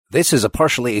This is a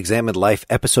Partially Examined Life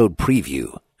episode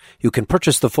preview. You can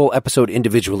purchase the full episode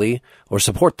individually or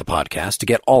support the podcast to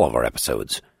get all of our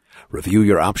episodes. Review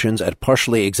your options at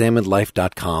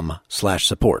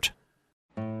partiallyexaminedlife.com/support.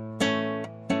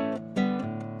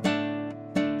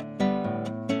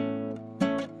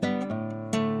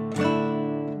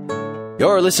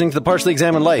 You're listening to The Partially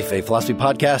Examined Life, a philosophy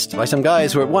podcast by some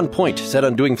guys who at one point set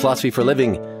on doing philosophy for a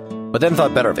living, but then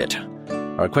thought better of it.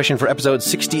 Our question for episode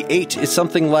 68 is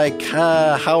something like,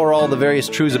 how are all the various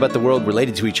truths about the world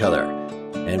related to each other?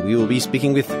 And we will be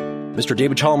speaking with Mr.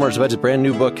 David Chalmers about his brand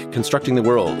new book, Constructing the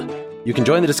World. You can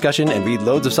join the discussion and read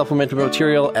loads of supplementary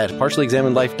material at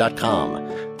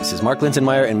partiallyexaminedlife.com. This is Mark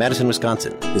Linsenmeyer in Madison,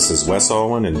 Wisconsin. This is Wes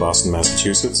Owen in Boston,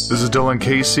 Massachusetts. This is Dylan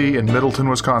Casey in Middleton,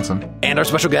 Wisconsin. And our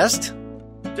special guest,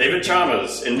 David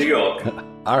Chalmers in New York.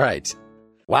 All right.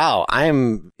 Wow, I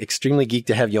am extremely geeked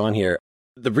to have you on here.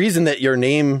 The reason that your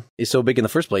name is so big in the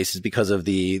first place is because of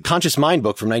the Conscious Mind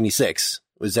book from 96.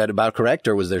 Was that about correct,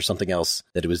 or was there something else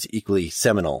that was equally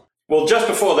seminal? Well, just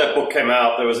before that book came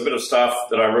out, there was a bit of stuff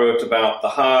that I wrote about the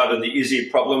hard and the easy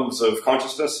problems of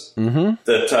consciousness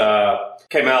that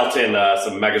came out in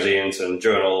some magazines and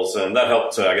journals, and that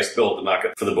helped, build the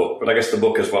market for the book. But I guess the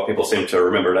book is what people seem to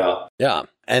remember now. Yeah,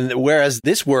 and whereas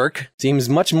this work seems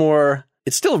much more...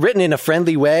 It's still written in a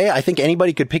friendly way. I think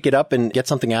anybody could pick it up and get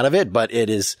something out of it, but it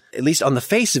is, at least on the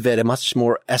face of it, a much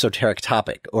more esoteric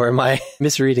topic. Or am I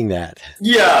misreading that?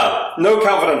 Yeah, no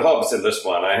Calvin and Hobbes in this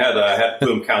one. I had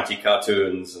Bloom County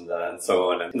cartoons and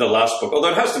so on in the last book.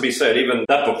 Although it has to be said, even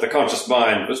that book, The Conscious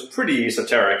Mind, was pretty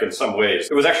esoteric in some ways.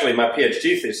 It was actually my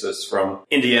PhD thesis from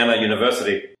Indiana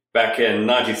University back in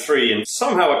 93, and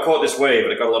somehow it caught this wave,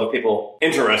 and it got a lot of people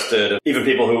interested, even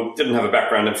people who didn't have a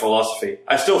background in philosophy.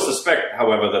 I still suspect,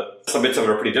 however, that some bits of it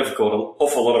are pretty difficult. An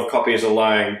awful lot of copies are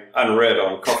lying unread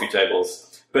on coffee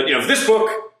tables. But, this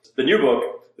book, the new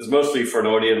book, is mostly for an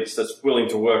audience that's willing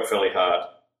to work fairly hard.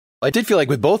 I did feel like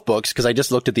with both books, because I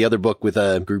just looked at the other book with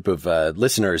a group of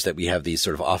listeners that we have these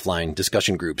sort of offline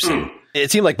discussion groups. And it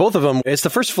seemed like both of them, it's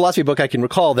the first philosophy book I can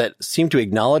recall that seemed to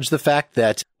acknowledge the fact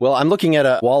that, well, I'm looking at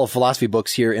a wall of philosophy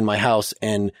books here in my house,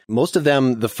 and most of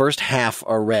them, the first half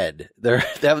are read.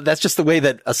 That's just the way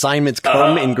that assignments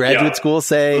come in graduate school,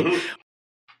 say. Mm-hmm.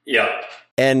 Yeah.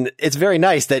 And it's very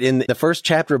nice that in the first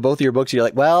chapter of both of your books, you're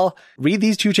like, well, read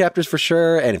these two chapters for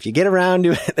sure. And if you get around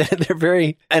to it, they're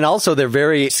very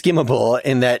skimmable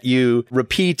in that you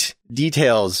repeat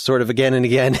details sort of again and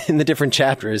again in the different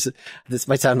chapters. This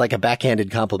might sound like a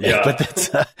backhanded compliment, but that's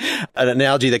an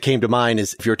analogy that came to mind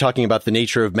is if you're talking about the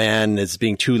nature of man as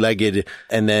being two-legged,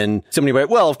 and then somebody went,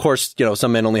 well, of course,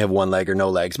 some men only have one leg or no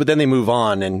legs, but then they move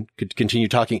on and could continue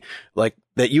talking like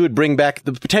that. You would bring back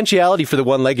the potentiality for the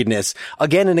one-leggedness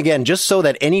again and again, just so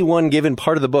that any one given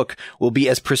part of the book will be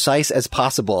as precise as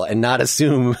possible and not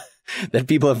assume that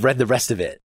people have read the rest of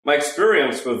it. My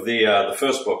experience with the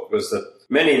first book was that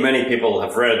many people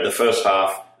have read the first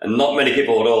half, and not many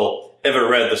people at all ever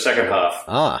read the second half.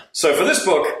 So for this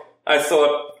book, I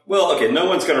thought, well, okay, no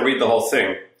one's going to read the whole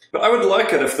thing, but I would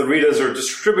like it if the readers are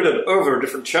distributed over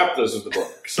different chapters of the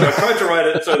book. So I tried to write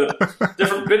it so that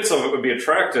different bits of it would be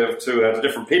attractive to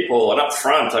different people. And up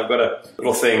front, I've got a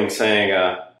little thing saying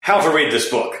how to read this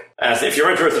book. As if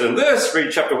you're interested in this,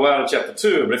 read chapter 1 and chapter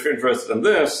 2. But if you're interested in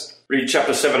this, read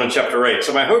chapter 7 and chapter 8.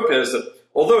 So my hope is that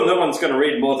although no one's going to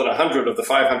read more than 100 of the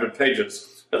 500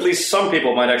 pages, at least some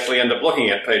people might actually end up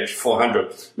looking at page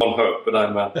 400. One hope, but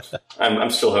I'm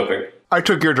still hoping. I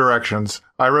took your directions.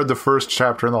 I read the first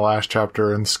chapter and the last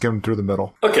chapter and skimmed through the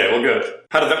middle. Okay, well, good.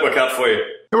 How did that work out for you?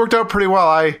 It worked out pretty well.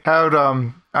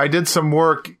 I did some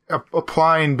work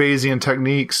applying Bayesian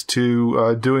techniques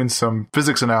to doing some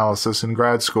physics analysis in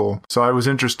grad school. So I was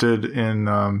interested in,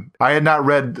 I had not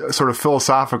read sort of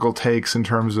philosophical takes in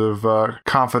terms of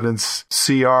confidence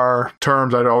CR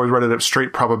terms. I'd always read it at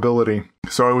straight probability.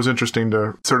 So it was interesting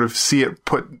to sort of see it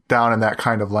put down in that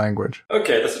kind of language.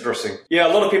 Okay, that's interesting. Yeah,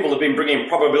 a lot of people have been bringing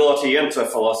probability into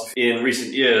philosophy in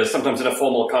recent years, sometimes in a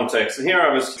formal context. And here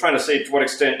I was trying to see to what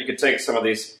extent you could take some of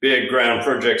these big ground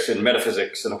projects in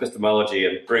metaphysics and epistemology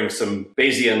and bring some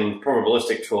Bayesian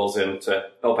probabilistic tools in to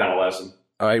help analyze them.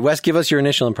 All right, Wes, give us your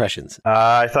initial impressions.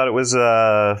 I thought it was,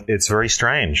 it's very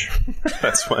strange.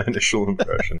 That's my initial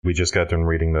impression. We just got done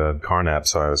reading the Carnap,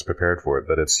 so I was prepared for it,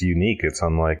 but it's unique. It's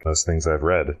unlike most things I've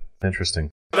read.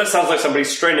 Interesting. That sounds like somebody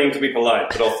straining to be polite.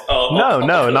 But no,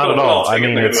 not at all.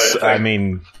 I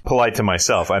mean, polite to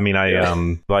myself. I mean,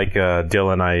 like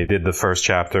Dylan, I did the first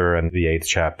chapter and the 8th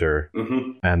chapter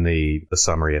and the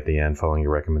summary at the end following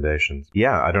your recommendations.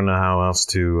 Yeah, I don't know how else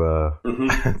to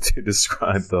to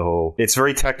describe the whole. It's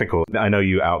very technical. I know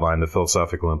you outlined the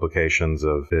philosophical implications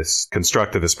of this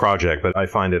constructivist project, but I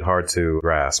find it hard to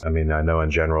grasp. I mean, I know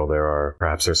in general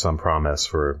there's some promise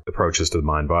for approaches to the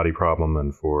mind-body problem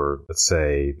and for, let's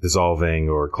say, dissolving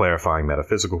or clarifying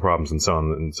metaphysical problems and so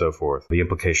on and so forth. The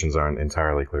implications aren't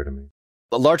entirely clear to me.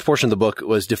 A large portion of the book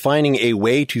was defining a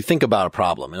way to think about a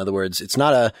problem. In other words, it's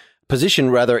not a position,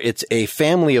 rather it's a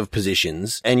family of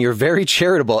positions, and you're very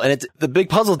charitable. And it's the big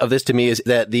puzzle of this to me is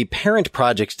that the parent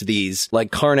projects to these, like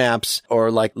Carnap's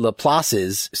or like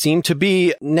Laplace's, seem to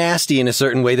be nasty in a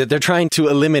certain way, that they're trying to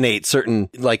eliminate certain,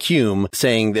 like Hume,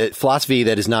 saying that philosophy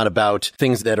that is not about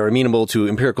things that are amenable to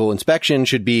empirical inspection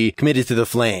should be committed to the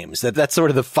flames. That's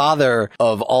sort of the father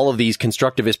of all of these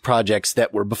constructivist projects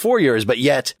that were before yours, but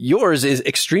yet yours is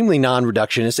extremely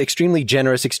non-reductionist, extremely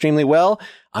generous, extremely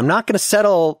I'm not going to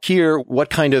settle here what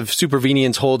kind of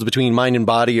supervenience holds between mind and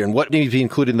body and what needs to be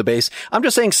included in the base. I'm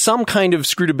just saying some kind of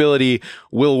scrutability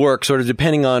will work, sort of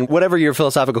depending on whatever your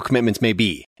philosophical commitments may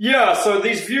be. Yeah, so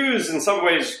these views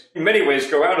in many ways,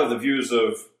 go out of the views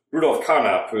of Rudolf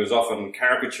Carnap, who is often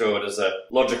caricatured as a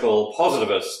logical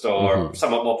positivist or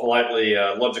somewhat more politely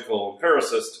a logical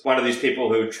empiricist. One of these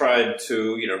people who tried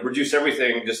to, reduce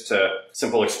everything just to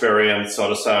simple experience or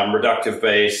to some reductive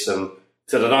base and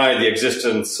to deny the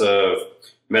existence of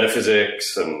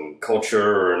metaphysics and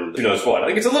culture and who knows what. I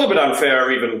think it's a little bit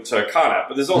unfair even to Carnap,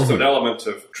 but there's also an element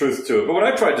of truth to it. But what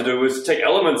I tried to do was take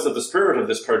elements of the spirit of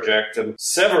this project and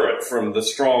sever it from the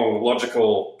strong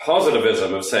logical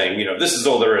positivism of saying, this is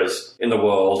all there is in the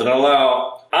world, and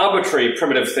allow arbitrary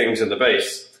primitive things in the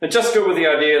base. And just go with the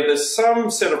idea that there's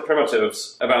some set of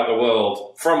primitives about the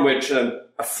world from which a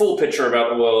full picture about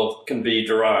the world can be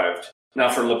derived. Now,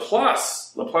 for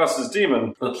Laplace's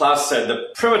demon, Laplace said the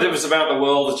primitives about the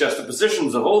world is just the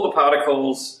positions of all the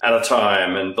particles at a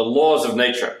time and the laws of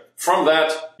nature. From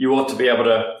that, you ought to be able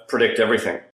to predict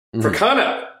everything. For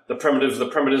Carnap, the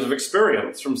primitives of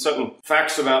experience. From certain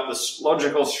facts about the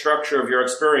logical structure of your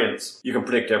experience, you can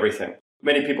predict everything.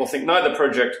 Many people think neither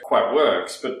project quite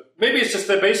works, but maybe it's just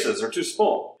their bases are too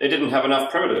small. They didn't have enough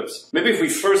primitives. Maybe if we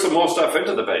throw some more stuff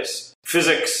into the base,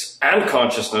 physics and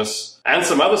consciousness, and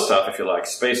some other stuff, if you like,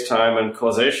 space-time and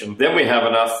causation, then we have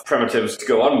enough primitives to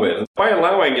go on with. By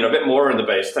allowing, a bit more in the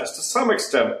base, that's to some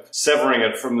extent severing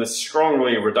it from this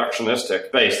strongly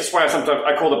reductionistic base. That's why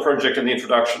I call the project in the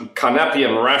introduction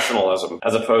Carnapian rationalism,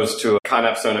 as opposed to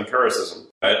Carnap's own empiricism.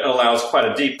 It allows quite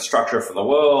a deep structure for the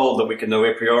world that we can know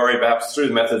a priori, perhaps through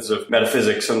the methods of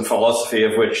metaphysics and philosophy,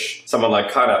 of which someone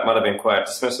like Carnap might have been quite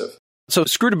dismissive. So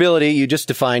scrutability, you just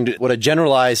defined what a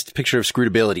generalized picture of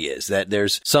scrutability is, that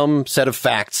there's some set of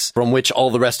facts from which all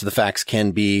the rest of the facts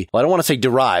can be, well, I don't want to say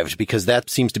derived, because that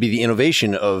seems to be the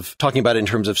innovation of talking about it in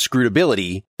terms of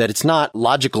scrutability, that it's not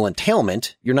logical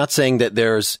entailment. You're not saying that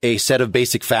there's a set of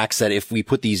basic facts that if we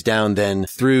put these down, then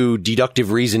through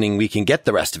deductive reasoning, we can get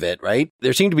the rest of it, right?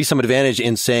 There seemed to be some advantage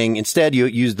in saying instead you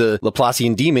use the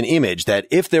Laplacian demon image, that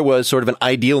if there was sort of an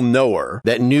ideal knower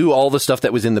that knew all the stuff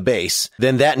that was in the base,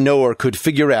 then that knower could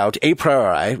figure out a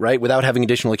priori, right, without having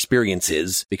additional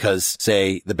experiences, because,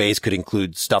 say, the base could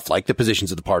include stuff like the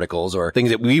positions of the particles or things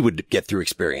that we would get through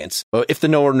experience. But if the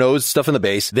knower knows stuff in the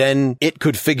base, then it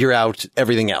could figure out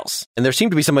everything else. And there seemed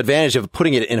to be some advantage of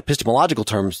putting it in epistemological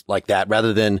terms like that,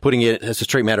 rather than putting it as a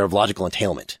straight matter of logical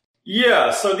entailment. Yeah,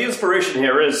 so the inspiration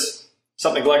here is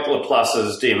something like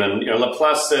Laplace's demon.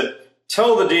 Laplace said,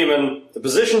 tell the demon the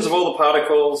positions of all the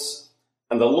particles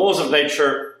and the laws of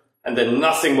nature, and then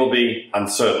nothing will be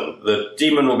uncertain. The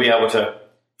demon will be able to,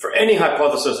 for any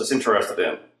hypothesis it's interested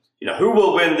in, who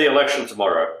will win the election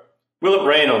tomorrow? Will it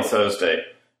rain on Thursday?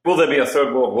 Will there be a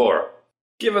third world war?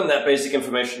 Given that basic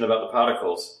information about the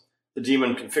particles, the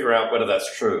demon can figure out whether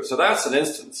that's true. So that's an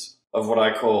instance of what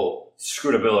I call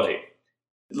scrutability.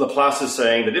 Laplace is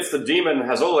saying that if the demon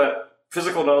has all that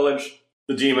physical knowledge,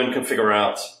 the demon can figure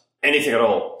out anything at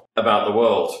all about the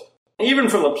world. Even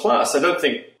from Laplace, I don't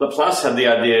think Laplace had the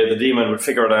idea the demon would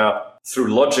figure it out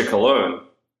through logic alone.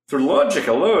 Through logic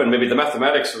alone, maybe the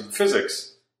mathematics or the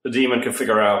physics, the demon can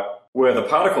figure out where the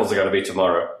particles are going to be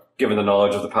tomorrow, given the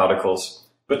knowledge of the particles.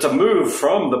 But to move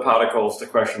from the particles to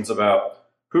questions about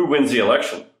who wins the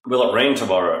election, will it rain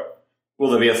tomorrow, will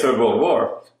there be a third world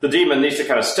war, the demon needs to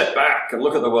kind of step back and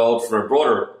look at the world from a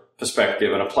broader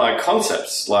perspective and apply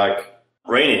concepts like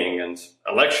raining and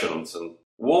elections and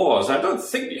wars. I don't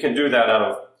think you can do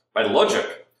that by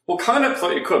logic. Well, Carnap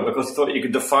thought you could because he thought you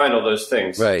could define all those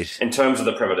things in terms of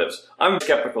the primitives. I'm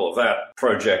skeptical of that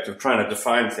project of trying to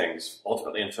define things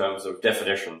ultimately in terms of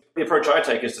definition. The approach I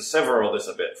take is to sever all this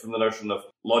a bit from the notion of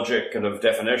logic and of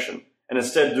definition, and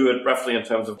instead do it roughly in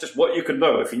terms of just what you could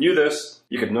know. If you knew this,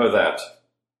 you could know that.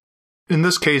 In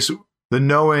this case, the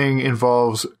knowing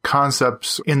involves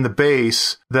concepts in the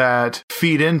base that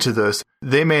feed into this.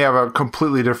 They may have a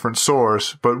completely different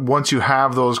source, but once you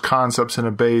have those concepts in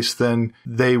a base, then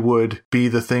they would be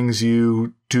the things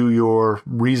you do your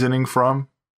reasoning from?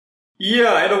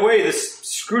 Yeah, in a way, this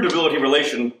scrutability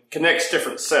relation connects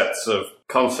different sets of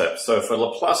concepts. So for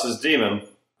Laplace's demon,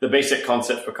 the basic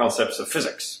concepts were concepts of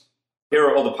physics. Here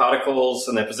are all the particles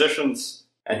and their positions,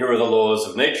 and here are the laws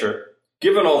of nature.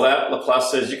 Given all that,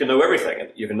 Laplace says you can know everything.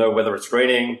 You can know whether it's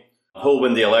raining, who'll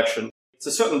win the election. It's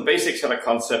a certain basic set of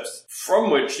concepts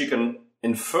from which you can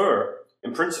infer,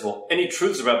 in principle, any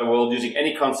truths about the world using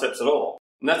any concepts at all.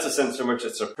 And that's the sense in which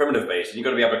it's a primitive base. And you've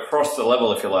got to be able to cross the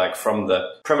level, if you like, from the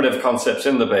primitive concepts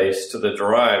in the base to the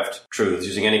derived truths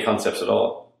using any concepts at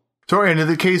all. So, and in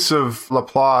the case of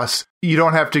Laplace, you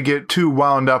don't have to get too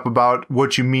wound up about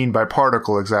what you mean by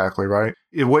particle exactly, right?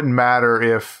 It wouldn't matter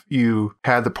if you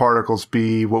had the particles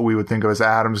be what we would think of as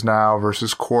atoms now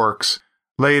versus quarks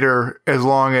later, as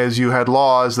long as you had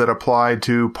laws that applied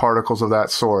to particles of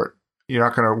that sort. You're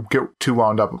not going to get too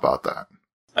wound up about that.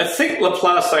 I think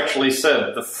Laplace actually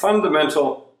said the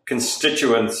fundamental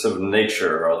constituents of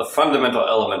nature, or the fundamental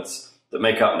elements that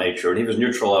make up nature, and he was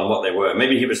neutral on what they were.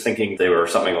 Maybe he was thinking they were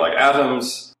something like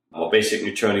atoms or basic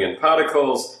Newtonian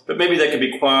particles, but maybe they could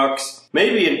be quarks.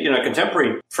 Maybe in a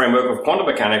contemporary framework of quantum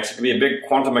mechanics, it could be a big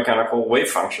quantum mechanical wave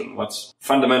function. What's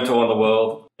fundamental in the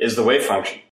world is the wave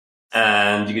function.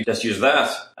 And you could just use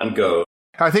that and go.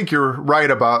 I think you're right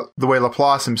about the way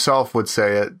Laplace himself would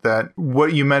say it, that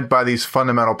what you meant by these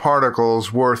fundamental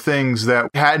particles were things that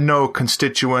had no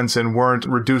constituents and weren't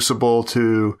reducible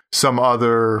to some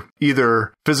other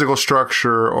either physical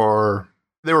structure, or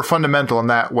they were fundamental in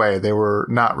that way. They were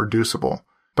not reducible.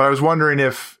 But I was wondering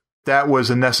if that was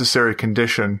a necessary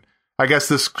condition. I guess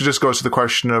this just goes to the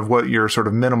question of what your sort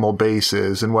of minimal base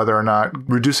is and whether or not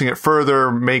reducing it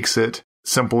further makes it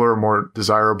simpler, more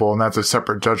desirable, and that's a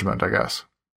separate judgment, I guess.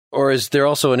 Or is there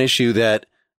also an issue that,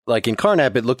 like in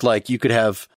Carnap, it looked like you could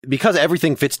have, because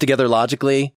everything fits together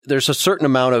logically, there's a certain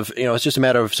amount of, it's just a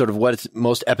matter of sort of what's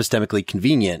most epistemically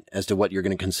convenient as to what you're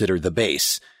going to consider the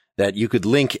base, that you could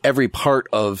link every part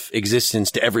of existence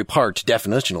to every part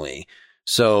definitionally.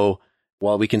 So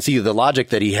while we can see the logic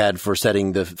that he had for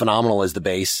setting the phenomenal as the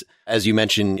base, as you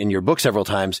mentioned in your book several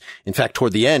times, in fact,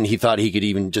 toward the end, he thought he could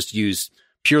even just use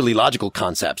purely logical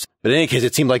concepts. But in any case,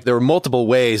 it seemed like there were multiple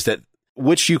ways that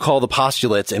which you call the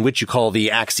postulates and which you call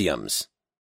the axioms.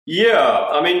 Yeah,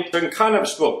 I mean, in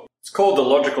Carnap's book, it's called The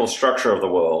Logical Structure of the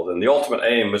World, and the ultimate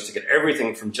aim was to get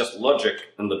everything from just logic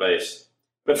in the base.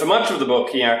 But for much of the book,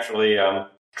 he actually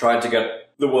tried to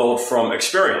get the world from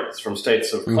experience, from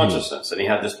states of consciousness, and he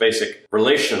had this basic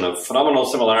relation of phenomenal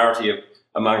similarity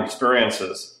among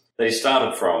experiences that he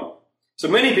started from. So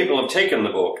many people have taken the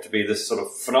book to be this sort of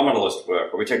phenomenalist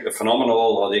work, where we take the phenomenal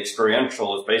or the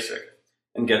experiential as basic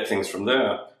and get things from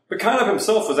there. But Carnap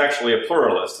himself was actually a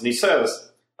pluralist, and he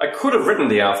says, I could have written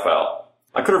the Aufbau.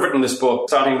 I could have written this book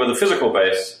starting with a physical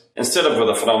base instead of with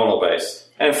a phenomenal base.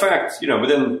 And in fact,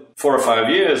 within 4 or 5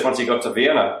 years, once he got to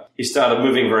Vienna, he started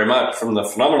moving very much from the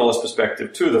phenomenalist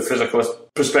perspective to the physicalist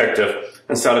perspective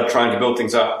and started trying to build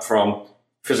things up from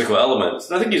physical elements.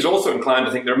 And I think he's also inclined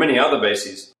to think there are many other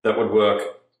bases that would work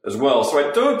as well. So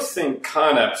I don't think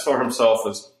Carnap saw himself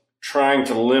as trying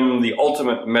to limn the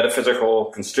ultimate metaphysical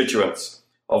constituents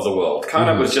of the world.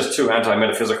 Carnap was just too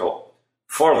anti-metaphysical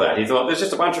for that. He thought there's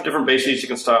just a bunch of different bases you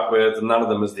can start with, and none of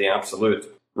them is the absolute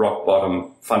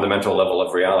rock-bottom fundamental level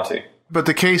of reality. But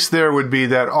the case there would be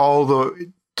that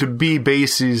to be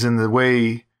bases in the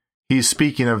way he's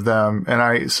speaking of them, and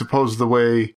I suppose the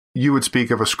way you would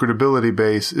speak of a scrutability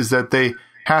base, is that they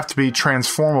have to be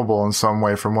transformable in some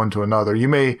way from one to another. You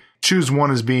may choose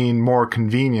one as being more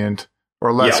convenient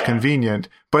or less convenient,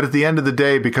 but at the end of the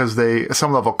day, because they at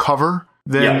some level cover,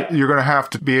 then you're going to have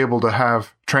to be able to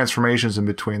have transformations in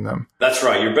between them. That's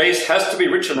right. Your base has to be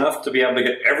rich enough to be able to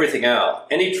get everything out.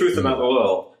 Any truth about the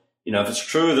world. If it's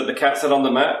true that the cat sat on the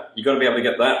mat, you've got to be able to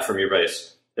get that from your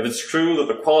base. If it's true that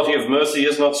the quality of mercy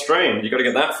is not strained, you've got to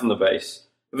get that from the base.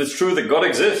 If it's true that God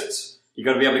exists, you've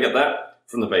got to be able to get that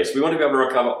from the base. We want to be able to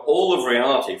recover all of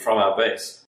reality from our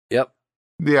base. Yep.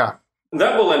 Yeah. And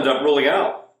that will end up ruling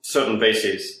out certain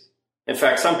bases. In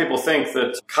fact, some people think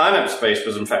that Carnap's base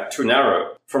was in fact too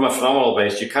narrow. From a phenomenal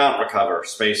base, you can't recover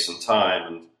space and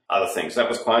time and other things. That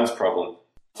was Quine's problem.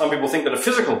 Some people think that a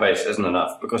physical base isn't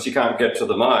enough because you can't get to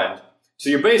the mind. So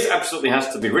your base absolutely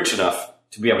has to be rich enough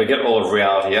to be able to get all of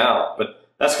reality out. But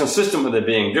that's consistent with there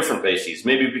being different bases.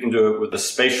 Maybe we can do it with the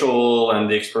spatial and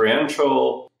the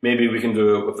experiential. Maybe we can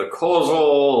do it with the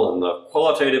causal and the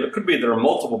qualitative. It could be there are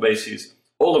multiple bases,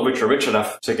 all of which are rich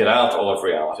enough to get out all of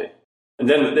reality. And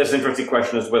then there's an interesting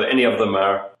question as whether any of them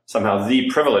are somehow the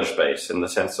privileged base in the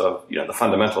sense of, the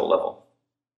fundamental level.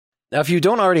 Now, if you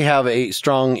don't already have a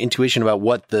strong intuition about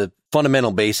what the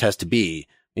fundamental base has to be,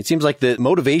 it seems like the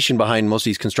motivation behind most of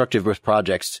these constructivist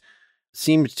projects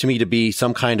seems to me to be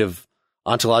some kind of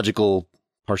ontological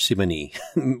parsimony,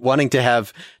 wanting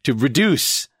to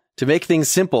reduce, to make things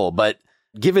simple. But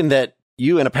given that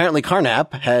you and apparently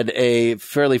Carnap had a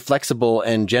fairly flexible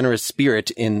and generous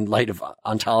spirit in light of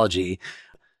ontology,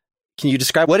 can you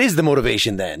describe what is the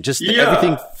motivation then? Just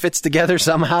everything fits together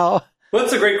somehow? Well,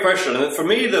 that's a great question. And for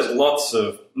me, there's lots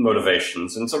of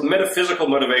motivations. And so metaphysical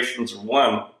motivations are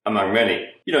one among many.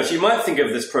 So you might think of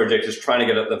this project as trying to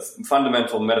get at the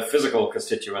fundamental metaphysical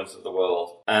constituents of the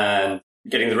world and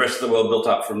getting the rest of the world built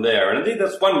up from there. And indeed,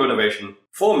 that's one motivation.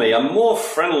 For me, I'm more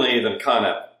friendly than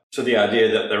Carnap to the idea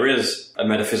that there is a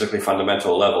metaphysically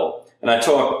fundamental level. And I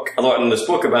talk a lot in this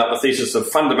book about the thesis of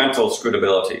fundamental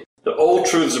scrutability, that all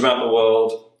truths about the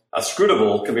world are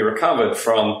scrutable, can be recovered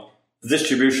from the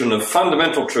distribution of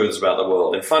fundamental truths about the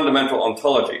world in fundamental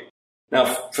ontology. Now,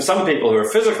 for some people who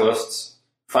are physicalists,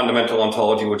 fundamental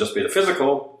ontology will just be the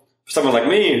physical. For someone like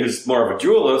me, who's more of a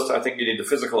dualist, I think you need the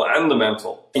physical and the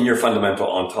mental in your fundamental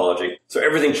ontology. So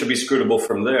everything should be scrutable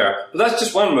from there. But that's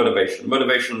just one motivation.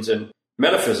 Motivations in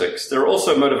metaphysics. There are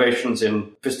also motivations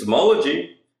in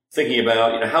epistemology, thinking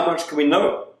about, how much can we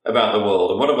know about the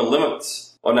world and what are the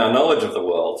limits on our knowledge of the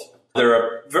world. There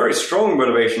are very strong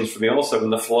motivations for me also in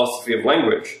the philosophy of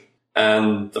language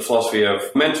and the philosophy of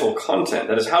mental content.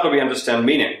 That is, how do we understand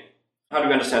meaning? How do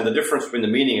we understand the difference between the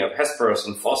meaning of Hesperus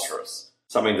and phosphorus,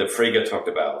 something that Frege talked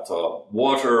about, or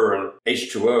water and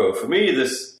H2O? For me,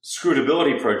 this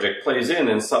Scrutability project plays in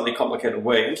a slightly complicated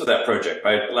way into that project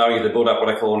by allowing you to build up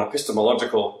what I call an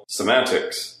epistemological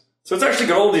semantics. So it's actually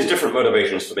got all these different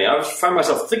motivations for me. I find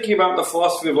myself thinking about the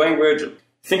philosophy of language, and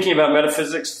thinking about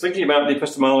metaphysics, thinking about the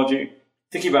epistemology,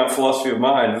 thinking about philosophy of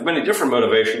mind, with many different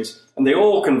motivations, and they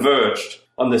all converged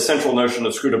on this central notion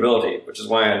of scrutability, which is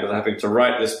why I ended up having to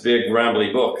write this big,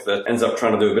 rambly book that ends up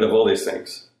trying to do a bit of all these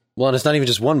things. Well, and it's not even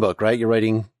just one book, right? You're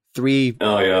writing 3...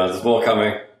 Oh, yeah, there's more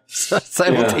coming.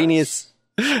 Simultaneous.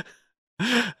 Yeah.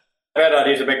 Bad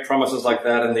idea to make promises like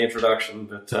that in the introduction,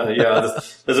 but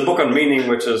there's a book on meaning,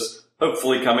 which is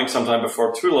hopefully coming sometime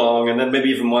before too long, and then maybe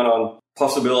even one on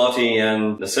possibility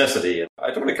and necessity. I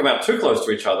don't want to come out too close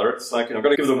to each other. It's like, I've got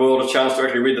to give the world a chance to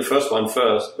actually read the first one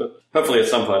first, but hopefully at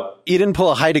some point. You didn't pull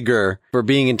a Heidegger for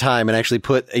being in time and actually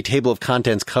put a table of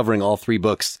contents covering all 3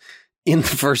 books in the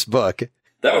first book.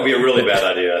 That would be a really bad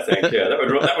idea, I think. Yeah, that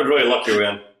would really lock you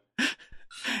in.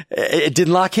 It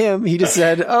didn't lock him. He just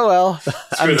said, oh, well,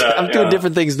 I'm doing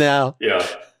different things now. Yeah.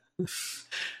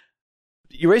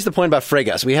 You raised the point about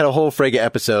Frege. So we had a whole Frege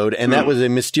episode, and that was a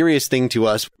mysterious thing to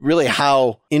us, really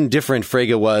how indifferent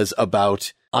Frege was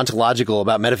about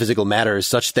metaphysical matters,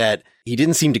 such that he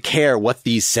didn't seem to care what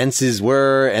these senses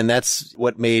were. And that's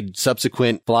what made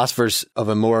subsequent philosophers of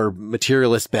a more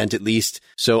materialist bent, at least,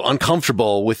 so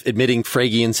uncomfortable with admitting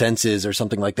Fregean senses or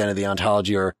something like that in the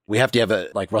ontology, or we have to have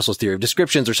like Russell's theory of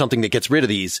descriptions or something that gets rid of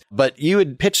these. But you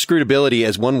had pitched Scrutability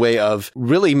as one way of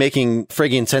really making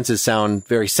Fregean senses sound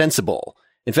very sensible.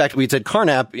 In fact, we said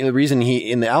Carnap, the reason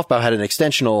he in the Aufbau had an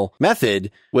extensional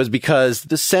method was because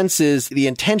the senses, the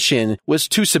intention was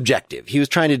too subjective. He was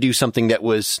trying to do something that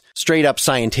was straight up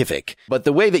scientific. But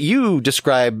the way that you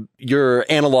describe your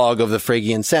analog of the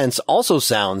Fregean sense also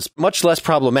sounds much less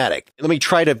problematic. Let me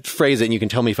try to phrase it and you can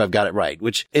tell me if I've got it right,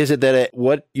 which is it that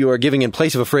what you are giving in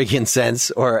place of a Fregean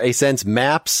sense or a sense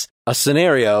maps a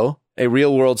scenario, a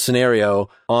real world scenario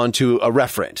onto a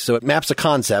referent. So it maps a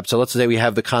concept. So let's say we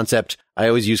have the concept, I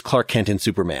always use Clark Kent and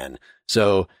Superman.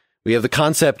 So we have the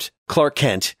concept Clark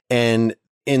Kent, and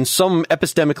in some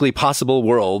epistemically possible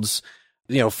worlds,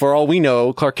 for all we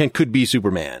know, Clark Kent could be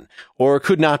Superman or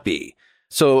could not be.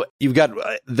 So you've got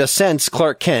the sense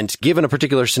Clark Kent, given a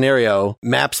particular scenario,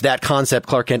 maps that concept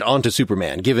Clark Kent onto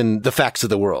Superman, given the facts of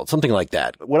the world, something like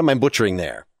that. What am I butchering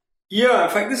there? Yeah, in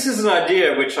fact, this is an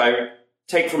idea which I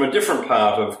take from a different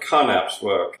part of Carnap's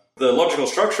work. The logical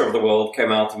structure of the world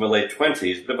came out in the late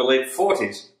 20s, but in the late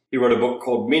 40s, he wrote a book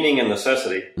called Meaning and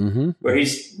Necessity, where he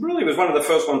really was one of the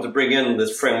first ones to bring in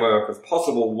this framework of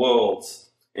possible worlds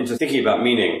into thinking about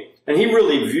meaning. And he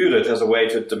really viewed it as a way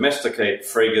to domesticate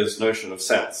Frege's notion of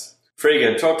sense. Frege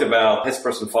had talked about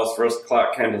Hesperus and Phosphorus,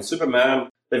 Clark Kent and Superman.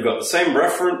 they've got the same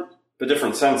referent but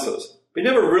different senses. But he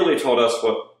never really told us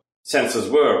what senses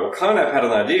were. Well, Carnap had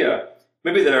an idea.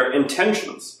 Maybe they're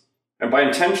intentions. And by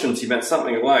intentions, he meant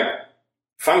something like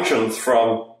functions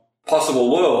from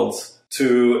possible worlds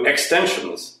to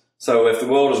extensions. So if the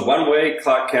world is one way,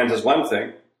 Clark Kent is one thing.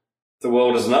 If the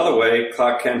world is another way,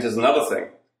 Clark Kent is another thing.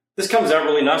 This comes out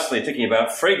really nicely thinking about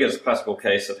Frege's classical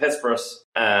case of Hesperus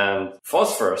and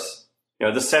Phosphorus.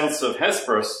 The sense of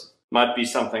Hesperus might be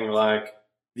something like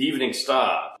the evening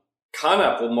star.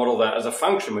 Carnap will model that as a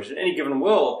function, which in any given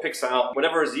world picks out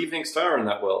whatever is the evening star in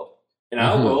that world. In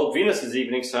our world, Venus is the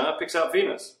evening star, picks out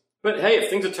Venus. But hey, if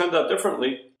things had turned out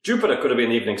differently, Jupiter could have been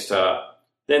the evening star.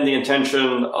 Then the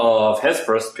intention of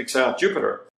Hesperus picks out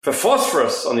Jupiter. For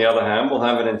Phosphorus, on the other hand, will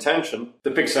have an intention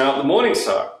that picks out the morning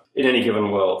star in any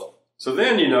given world. So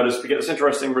then you notice we get this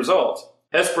interesting result.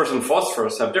 Hesperus and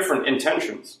Phosphorus have different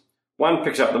intentions. One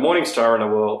picks out the morning star in a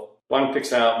world, one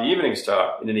picks out the evening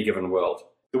star in any given world.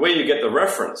 The way you get the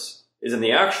reference is in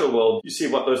the actual world, you see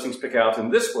what those things pick out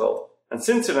in this world. And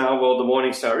since in our world the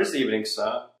morning star is the evening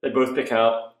star, they both pick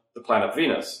out the planet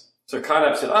Venus. So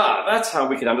Carnap said, that's how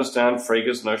we can understand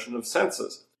Frege's notion of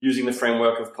senses, using the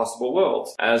framework of possible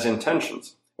worlds as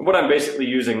intentions. And what I'm basically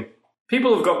using,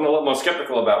 people have gotten a lot more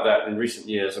skeptical about that in recent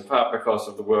years, in part because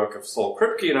of the work of Saul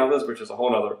Kripke and others, which is a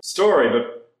whole other story.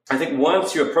 But I think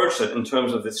once you approach it in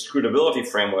terms of this Scrutability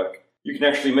framework, you can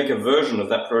actually make a version of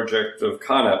that project of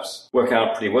Carnap's work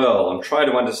out pretty well and try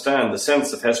to understand the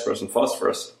sense of Hesperus and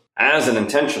Phosphorus as an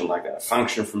intention, like a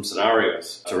function from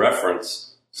scenarios to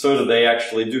reference, so that they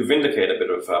actually do vindicate a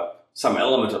bit of some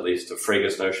element, at least, of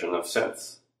Frege's notion of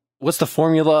sense. What's the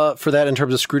formula for that in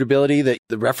terms of scrutability, that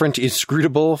the referent is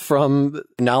scrutable from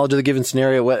knowledge of the given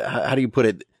scenario? How do you put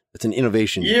it? It's an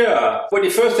innovation. Yeah. What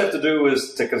you first have to do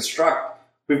is to construct.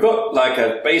 We've got like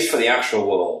a base for the actual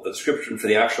world, the description for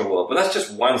the actual world, but that's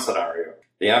just one scenario,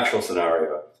 the actual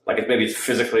scenario. Like maybe it's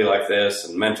physically like this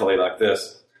and mentally like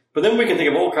this. But then we can think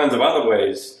of all kinds of other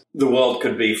ways the world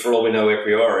could be, for all we know, a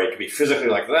priori. It could be physically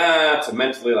like that, and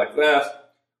mentally like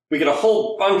that. We get a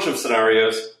whole bunch of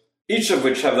scenarios, each of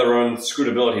which have their own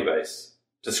scrutability base,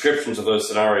 descriptions of those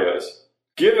scenarios.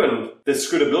 Given this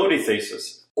scrutability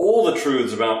thesis, all the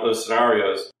truths about those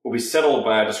scenarios will be settled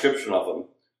by a description of them.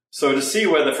 So to see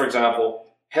whether, for example,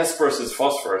 Hesperus is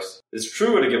Phosphorus is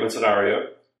true in a given scenario,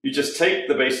 you just take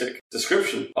the basic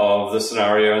description of the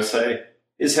scenario and say,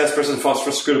 is Hesperus and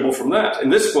Phosphorus scrutable from that? In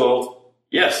this world,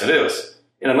 yes, it is.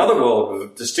 In another world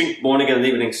with a distinct morning and an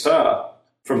evening star,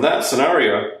 from that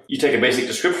scenario, you take a basic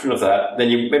description of that, then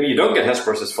maybe you don't get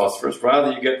Hesperus as Phosphorus,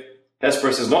 rather you get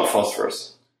Hesperus as not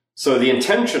Phosphorus. So the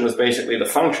intention is basically the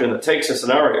function that takes a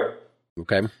scenario.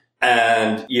 Okay.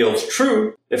 And yields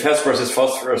true if Hesperus is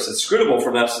Phosphorus, it's scrutable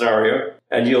from that scenario,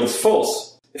 and yields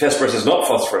false if Hesperus is not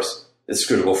Phosphorus, it's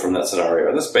scrutable from that scenario.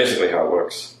 And that's basically how it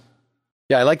works.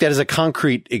 Yeah, I like that as a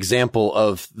concrete example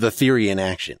of the theory in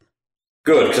action.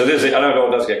 Good, because it is. I know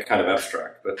it does get kind of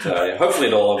abstract, but hopefully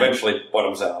it all eventually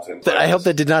bottoms out. I hope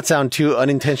that did not sound too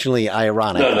unintentionally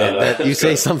ironic. No, that you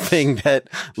say something that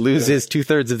loses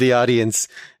 2/3 of the audience,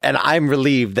 and I'm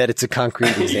relieved that it's a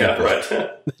concrete example. Yeah,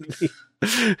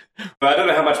 right. But I don't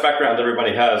know how much background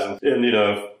everybody has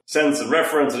in sense and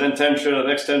reference and intention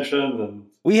and extension. And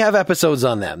we have episodes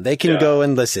on them. They can go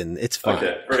and listen. It's fun.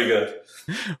 Okay, very good.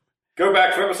 Go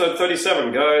back to episode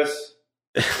 37, guys.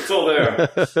 It's all there.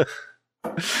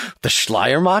 The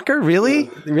Schleiermacher?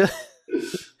 Really?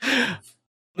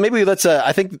 Maybe let's,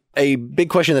 I think a big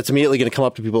question that's immediately going to come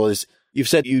up to people is, you've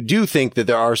said you do think that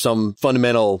there are some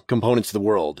fundamental components to the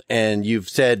world. And you've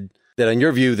said that in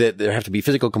your view that there have to be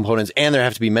physical components and there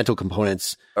have to be mental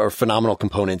components or phenomenal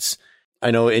components.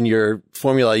 I know in your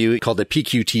formula, you called it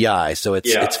PQTI. So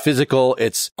it's physical,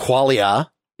 it's qualia,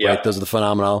 right? Those are the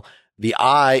phenomenal. The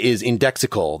I is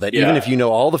indexical, that even if you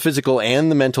know all the physical and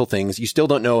the mental things, you still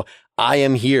don't know I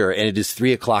am here and it is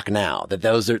 3:00 now.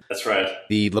 That's right.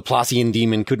 The Laplacian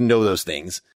demon couldn't know those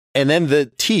things. And then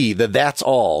the T, the that's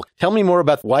all. Tell me more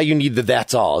about why you need the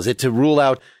that's all. Is it to rule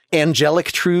out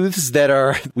angelic truths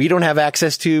that we don't have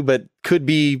access to, but could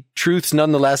be truths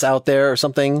nonetheless out there or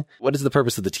something? What is the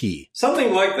purpose of the T?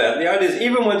 Something like that. The idea is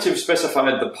even once you've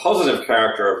specified the positive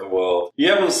character of the world, you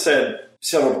haven't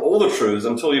settled all the truths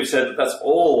until you've said that that's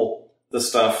all the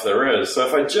stuff there is. So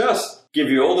if I just give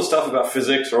you all the stuff about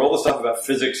physics or all the stuff about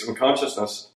physics and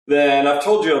consciousness, then I've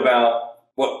told you about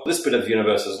what this bit of the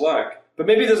universe is like. But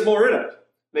maybe there's more in it.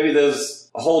 Maybe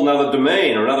there's a whole nother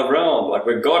domain or another realm, like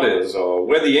where God is or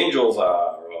where the angels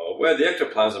are or where the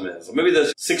ectoplasm is. Or maybe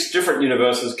there's 6 different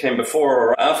universes came before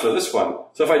or after this one.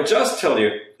 So if I just tell you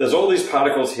there's all these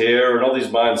particles here and all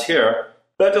these minds here,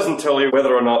 that doesn't tell you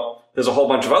whether or not there's a whole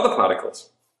bunch of other particles.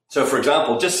 So, for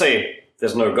example, just say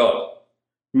there's no God.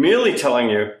 Merely telling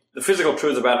you the physical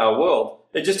truths about our world,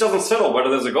 it just doesn't settle whether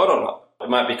there's a God or not. It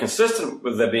might be consistent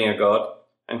with there being a God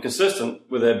and consistent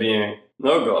with there being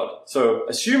no God. So,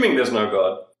 assuming there's no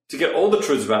God, to get all the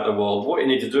truths about the world, what you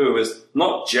need to do is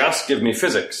not just give me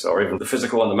physics or even the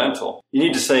physical and the mental. You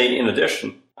need to say, in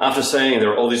addition, after saying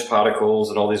there are all these particles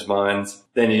and all these minds,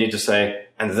 then you need to say,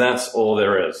 and that's all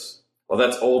there is. Well,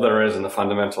 that's all there is in the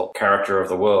fundamental character of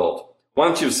the world.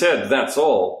 Once you've said that's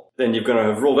all, then you're going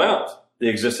to have ruled out the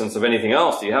existence of anything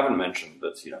else that you haven't mentioned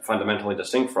that's fundamentally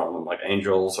distinct from them, like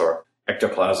angels or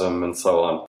ectoplasm and so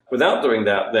on. Without doing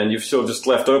that, then you've still just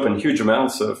left open huge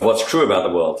amounts of what's true about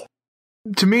the world.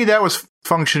 To me, that was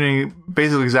functioning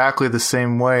basically exactly the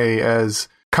same way as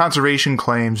conservation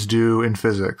claims do in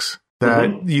physics.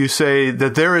 That you say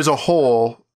that there is a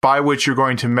whole by which you're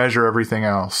going to measure everything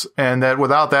else, and that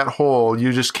without that whole,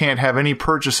 you just can't have any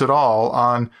purchase at all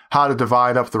on how to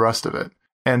divide up the rest of it.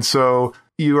 And so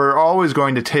you are always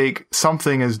going to take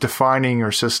something as defining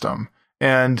your system.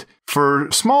 And for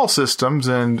small systems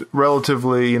and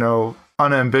relatively,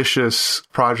 unambitious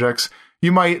projects,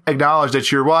 you might acknowledge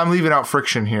that I'm leaving out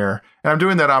friction here. And I'm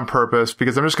doing that on purpose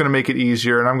because I'm just going to make it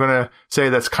easier. And I'm going to say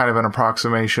that's kind of an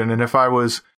approximation. And if I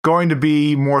was going to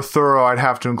be more thorough, I'd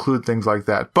have to include things like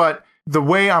that. But the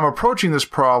way I'm approaching this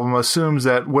problem assumes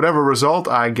that whatever result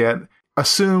I get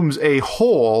assumes a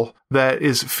whole that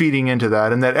is feeding into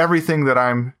that, and that everything that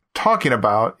I'm talking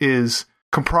about is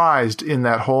comprised in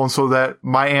that whole. And so that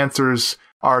my answers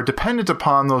are dependent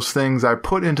upon those things I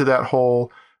put into that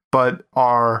whole, but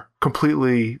are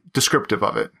completely descriptive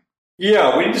of it.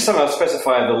 Yeah, we need to somehow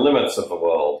specify the limits of the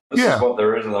world. This is what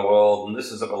there is in the world, and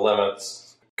this is the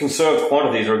limits. Conserved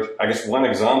quantities are, I guess, one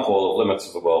example of limits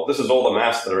of the world. This is all the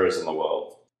mass there is in the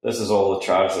world. This is all the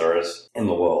charge there is in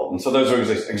the world. And so those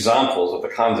are examples of the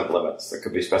kinds of limits that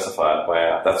could be specified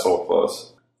by that's all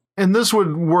close. And this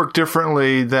would work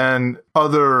differently than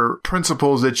other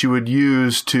principles that you would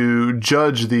use to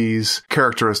judge these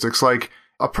characteristics, like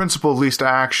a principle of least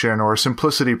action or a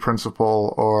simplicity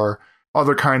principle or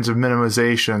other kinds of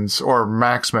minimizations or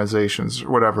maximizations,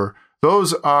 whatever.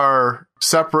 Those are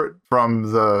separate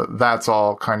from the that's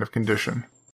all kind of condition.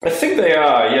 I think they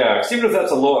are, yeah. Because even if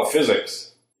that's a law of physics,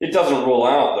 it doesn't rule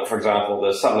out that, for example,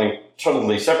 there's something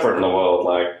totally separate in the world,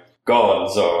 like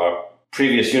gods or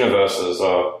previous universes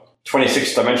or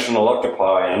 26-dimensional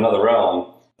octopi in another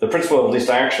realm. The principle of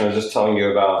least action is just telling you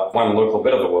about one local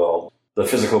bit of the world, the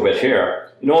physical bit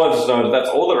here. In order to know that that's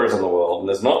all there is in the world and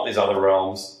there's not these other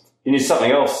realms, you need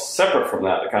something else separate from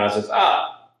that that kind of says,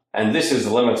 and this is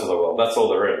the limits of the world. That's all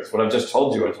there is. What I've just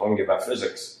told you when talking about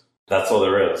physics, that's all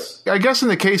there is. I guess in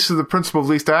the case of the principle of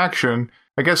least action,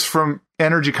 I guess from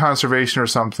energy conservation or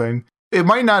something, it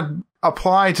might not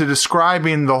apply to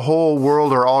describing the whole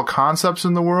world or all concepts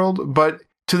in the world, but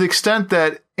to the extent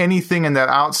that anything in that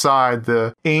outside,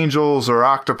 the angels or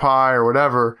octopi or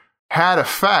whatever, had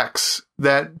effects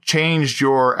that changed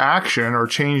your action or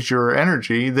changed your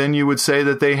energy, then you would say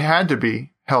that they had to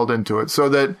be held into it. So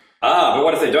that but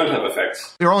what if they don't have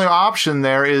effects? Your only option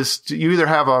there is you either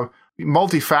have a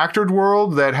multi-factored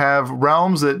world that have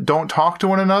realms that don't talk to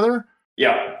one another.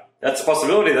 Yeah, that's a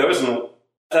possibility though, isn't it?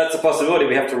 That's a possibility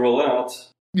we have to rule out.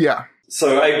 Yeah.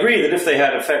 So I agree that if they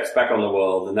had effects back on the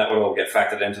world, then that would all get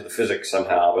factored into the physics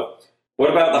somehow. But what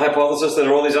about the hypothesis that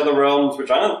there are all these other realms which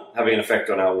aren't having an effect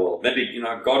on our world? Maybe,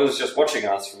 God is just watching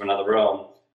us from another realm.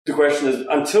 The question is,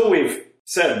 until we've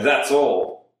said that's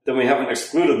all, then we haven't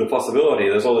excluded the possibility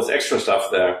there's all this extra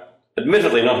stuff there,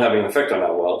 admittedly not having an effect on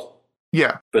our world.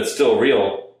 Yeah. But still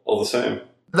real all the same.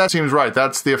 That seems right.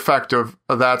 That's the effect of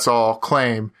a that's all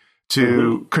claim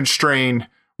to constrain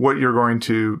what you're going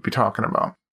to be talking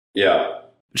about. Yeah.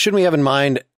 Shouldn't we have in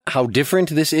mind how different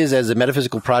this is as a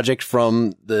metaphysical project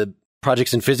from the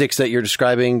projects in physics that you're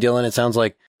describing, Dylan? It sounds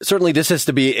like certainly this has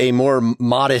to be a more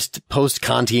modest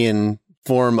post-Kantian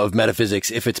form of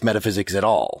metaphysics, if it's metaphysics at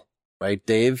all. Right,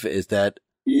 Dave? Is that?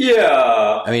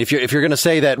 Yeah. I mean, if you're going to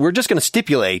say that we're just going to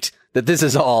stipulate that this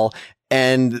is all,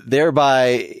 and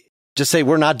thereby just say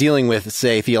we're not dealing with,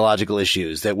 say, theological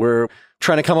issues, that we're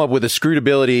trying to come up with a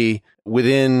scrutability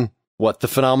within the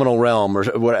phenomenal realm, or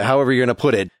however you're going to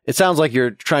put it. It sounds like you're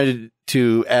trying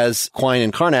to, as Quine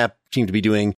and Carnap seem to be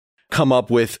doing, come up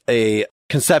with a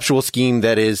conceptual scheme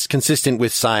that is consistent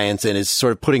with science and is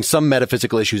sort of putting some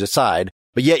metaphysical issues aside,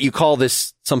 but yet you call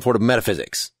this some sort of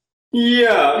metaphysics.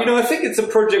 Yeah, I think it's a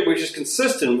project which is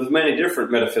consistent with many different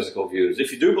metaphysical views.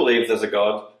 If you do believe there's a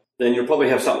God, then you'll probably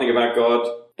have something about God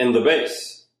in the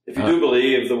base. If you do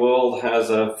believe the world has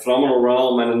a phenomenal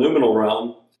realm and a noumenal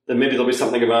realm, then maybe there'll be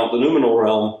something about the noumenal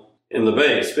realm in the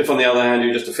base. If, on the other hand,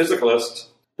 you're just a physicalist,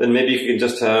 then maybe you can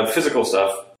just have physical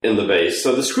stuff in the base.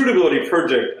 So the Scrutability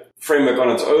project framework on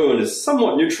its own is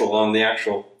somewhat neutral on the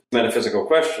actual metaphysical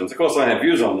questions. Of course, I have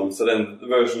views on them, so then the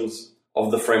versions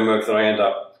of the framework that I end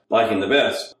up liking the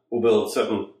best will build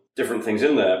certain different things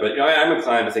in there. But I am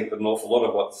inclined to think that an awful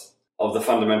lot of the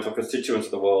fundamental constituents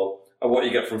of the world are what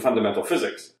you get from fundamental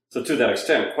physics. So to that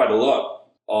extent, quite a lot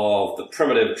of the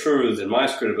primitive truths in my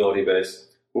Scrutability base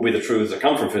will be the truths that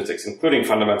come from physics, including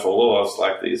fundamental laws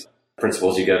like these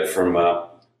principles you get from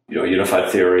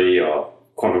unified theory or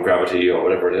quantum gravity or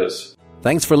whatever it is.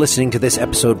 Thanks for listening to this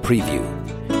episode preview.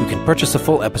 You can purchase a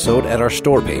full episode at our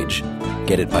store page,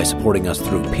 get it by supporting us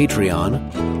through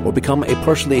Patreon, or become a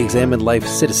Partially Examined Life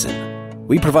citizen.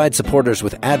 We provide supporters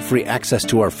with ad-free access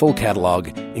to our full catalog,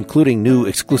 including new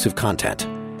exclusive content.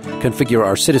 Configure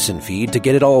our citizen feed to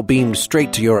get it all beamed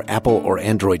straight to your Apple or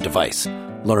Android device.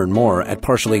 Learn more at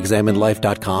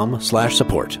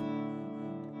partiallyexaminedlife.com/support.